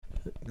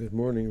Good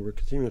morning. We're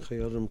continuing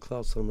Chayadim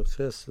Klal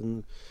Samaches,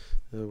 and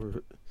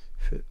we're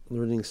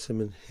learning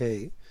Siman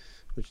Hay,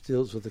 which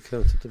deals with the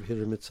concept of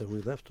Hiddur Mitzvah. We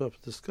left off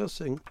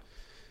discussing,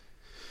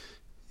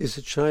 is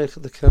it shaykh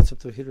the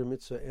concept of Hiddur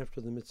Mitzvah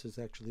after the Mitzvah has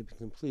actually been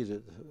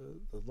completed?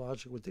 The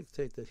logic would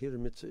dictate that Hiddur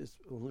Mitzvah is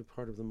only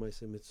part of the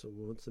Maaseh Mitzvah.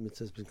 Once the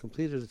Mitzvah has been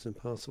completed, it's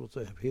impossible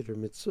to have Hiddur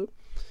Mitzvah.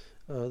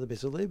 The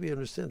Beis Halevi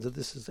understands that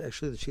this is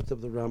actually the sheet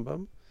of the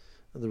Rambam,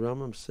 and the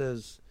Rambam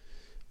says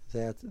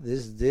that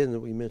this din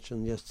that we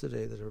mentioned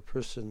yesterday, that a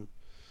person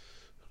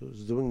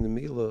who's doing the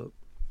milah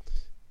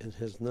and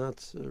has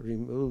not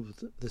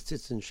removed the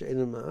tzitzin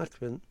she'enim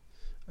ma'akvin,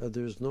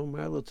 there's no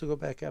milah to go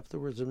back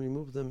afterwards and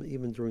remove them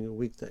even during a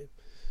weekday.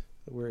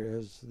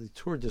 Whereas the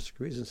Torah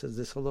disagrees and says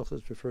this halacha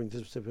is referring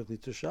specifically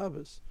to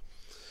Shabbos.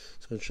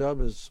 So on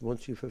Shabbos,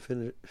 once you've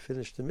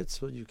finished the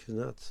mitzvah, you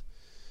cannot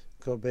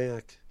go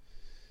back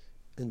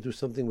and do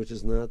something which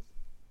is not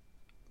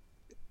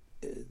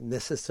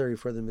necessary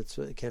for the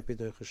mitzvah. It can't be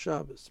Doicha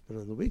Shabbos. But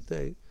on the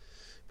weekday,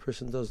 a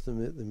person does the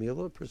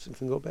milah, a person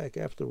can go back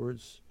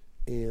afterwards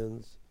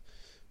and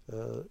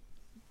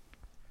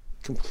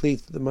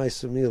complete the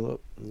Maaseh Milah.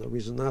 No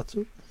reason not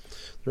to.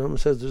 The Rambam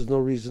says there's no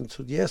reason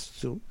to yes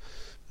to,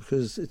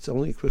 because it's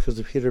only because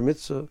of Hiddur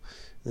Mitzvah.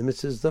 The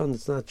mitzvah is done,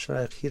 it's not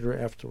Shaykh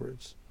Hiddur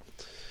afterwards.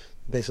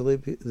 Basically,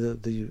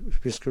 the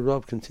Brisker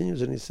Rav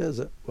continues and he says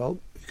that,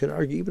 well, you could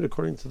argue even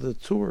according to the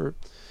Torah,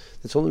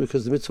 it's only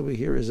because the mitzvah over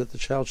here is that the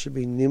child should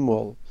be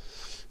nimol,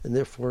 and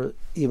therefore,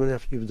 even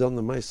after you've done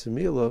the Maaseh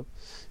Milah,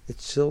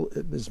 it's still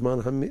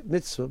Zman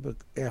HaMitzvah, but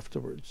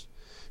afterwards.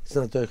 It's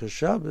not Doicha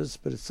Shabbos,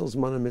 but it's still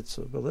Zman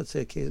HaMitzvah. But let's say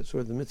a case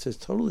where the mitzvah is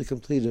totally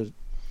completed,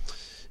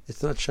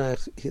 it's not Shaykh,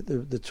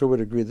 the Torah would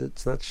agree that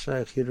it's not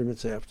Shaykh Hiddur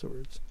Mitzvah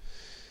afterwards.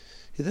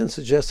 He then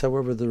suggests,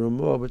 however, the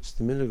Ramah, which is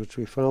the minhag which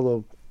we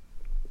follow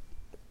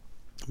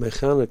by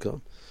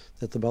Chanukah,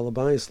 that the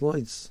Balabayas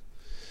lights,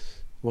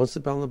 once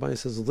the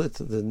Balabayas has lit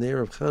the nair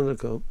of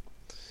Chanukah,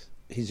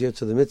 he's here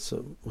to the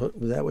mitzvah.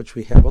 That which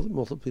we have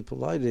multiple people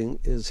lighting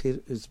is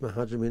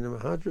Mahadran Mina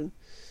Mahadran.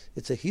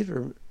 It's a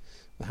Hiddur.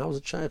 How is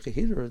it Shaykh a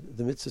Hiddur?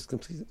 The mitzvah is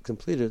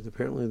completed.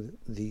 Apparently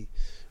the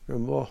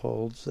Ramah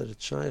holds that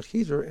it's Shaykh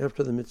Hiddur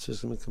after the mitzvah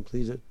has been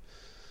completed.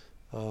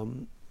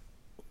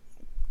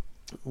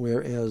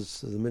 Whereas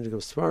the minhag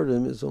of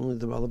Sfardim is only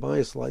the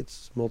Balabayas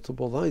lights,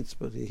 multiple lights,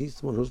 but he's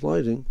the one who's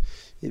lighting.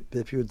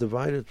 If you were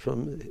divided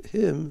from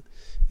him,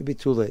 it'd be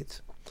too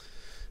late.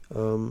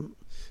 Some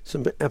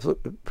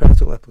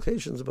practical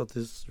applications about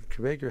this.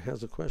 Kreger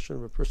has a question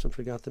of a person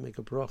forgot to make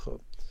a bracha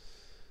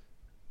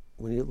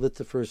when he lit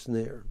the first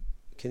nair.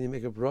 Can he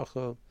make a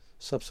bracha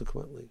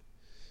subsequently?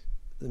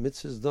 The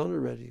mitzvah is done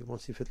already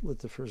once he lit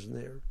the first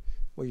nair.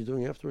 What you're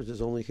doing afterwards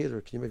is only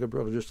Hiddur. Can you make a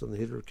bracha just on the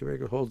Hiddur?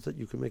 Kreger holds that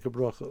you can make a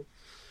bracha.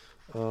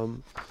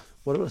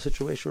 What about a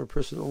situation where a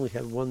person only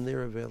had one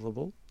nair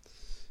available?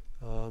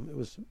 It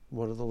was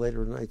one of the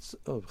later nights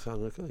of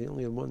Chanukah. He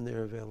only had one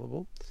nair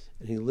available,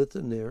 and he lit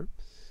the nair,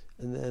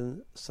 and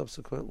then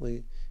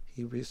subsequently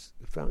he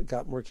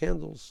got more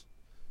candles.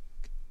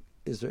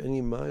 Is there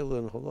any ma'ila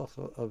and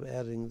halacha of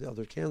adding the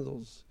other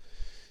candles?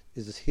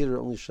 Is this Hiddur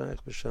only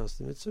shaykh b'shas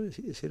the mitzvah?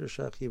 Is Hiddur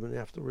shaykh even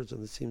afterwards?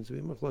 And it seems to be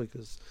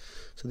machlokes.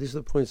 So these are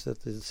the points that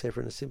the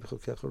Sefer Nesim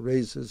B'Chokecha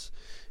raises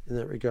in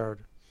that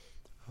regard.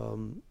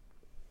 When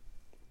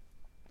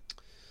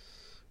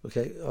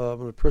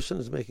a person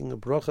is making a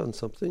bracha on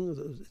something,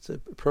 it's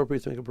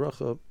appropriate to make a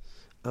bracha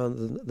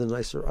on the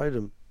nicer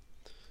item.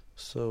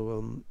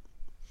 So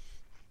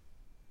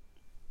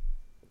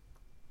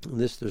in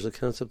this, there's a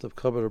concept of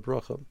kabbalah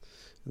bracha.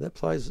 And that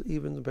applies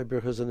even by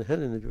Birchas and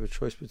Henen. If you have a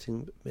choice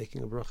between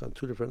making a bracha on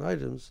two different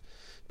items,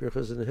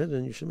 Birchas and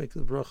Henen, you should make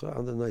the bracha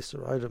on the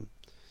nicer item.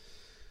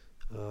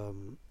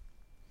 The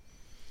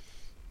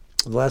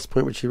last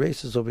point which he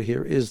raises over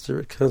here is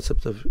the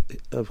concept of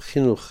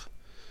chinuch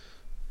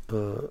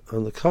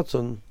on the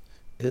katan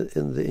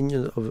in the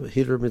inyan of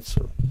Hiddur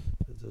Mitzvah.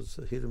 Does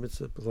Hiddur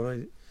Mitzvah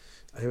apply?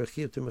 I have a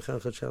chiyuv to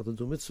mechanech a child to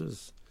do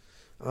mitzvahs.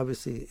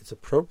 Obviously, it's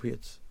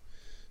appropriate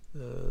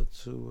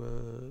to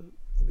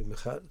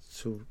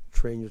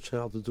train your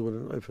child to do it in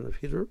an open of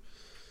Hiddur.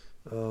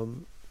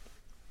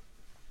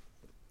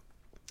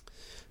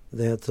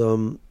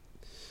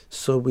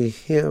 So we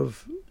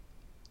have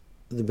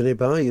the Bnei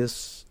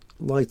Bayis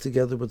light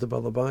together with the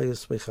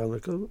Balabayas by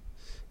Chanukah, and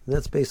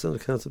that's based on the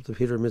concept of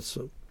Hiddur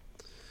Mitzvah.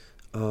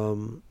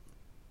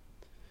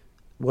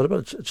 What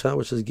about a child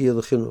which is Giyah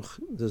L'Chinuch?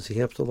 Does he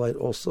have to light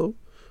also?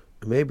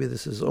 Or maybe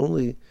this is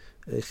only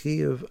a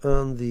chiyuv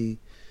on the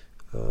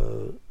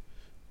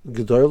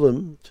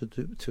Gedolim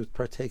to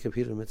partake of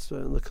Hiddur Mitzvah,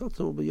 and the Katan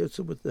will be yotze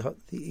with the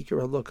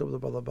Ikar Halakha of the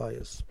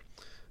Balabayas.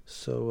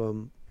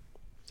 So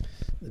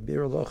the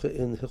Bir Halacha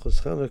in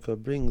Hilchos Chanukah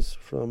brings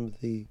from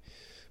the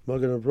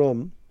Magen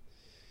Avraham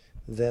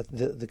that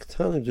the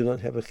Ketanim do not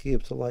have a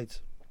chiyuv to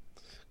light,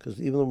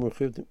 because even though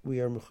we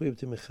are mechuyev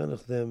to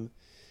mechanech them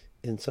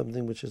in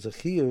something which is a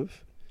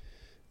chiyuv,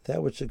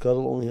 that which the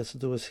Gadol only has to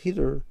do is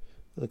Hiddur,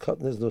 the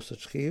Katan has no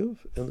such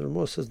chiyuv, and the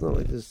Ramah says not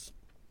like this.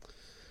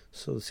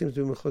 So it seems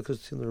to be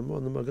machlokes between the Ramah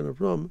and the Magen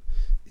Avraham.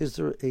 Is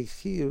there a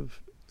chiyuv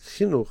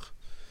chinuch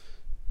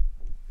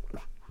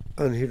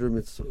on Hiddur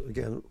Mitzvah.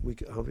 Again,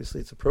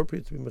 obviously it's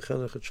appropriate to be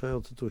mechanech a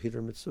child to do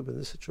Hiddur Mitzvah, but in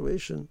this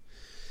situation,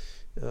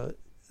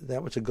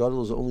 that which a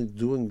gadol is only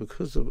doing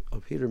because of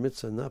Hiddur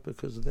Mitzvah, not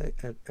because of the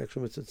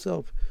actual mitzvah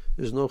itself,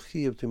 there's no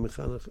chiyuv to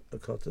mechanech a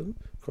katan.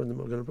 According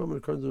to Magen Avraham,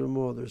 according to the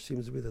Ramah, there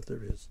seems to be that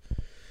there is.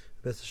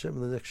 B'ez Hashem,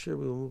 in the next year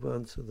we will move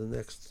on to the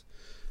next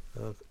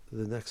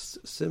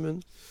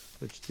Siman,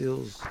 which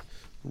deals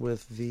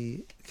with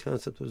the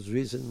concept of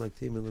reason,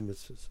 makdim, and the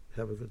mitzvahs.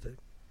 Have a good day.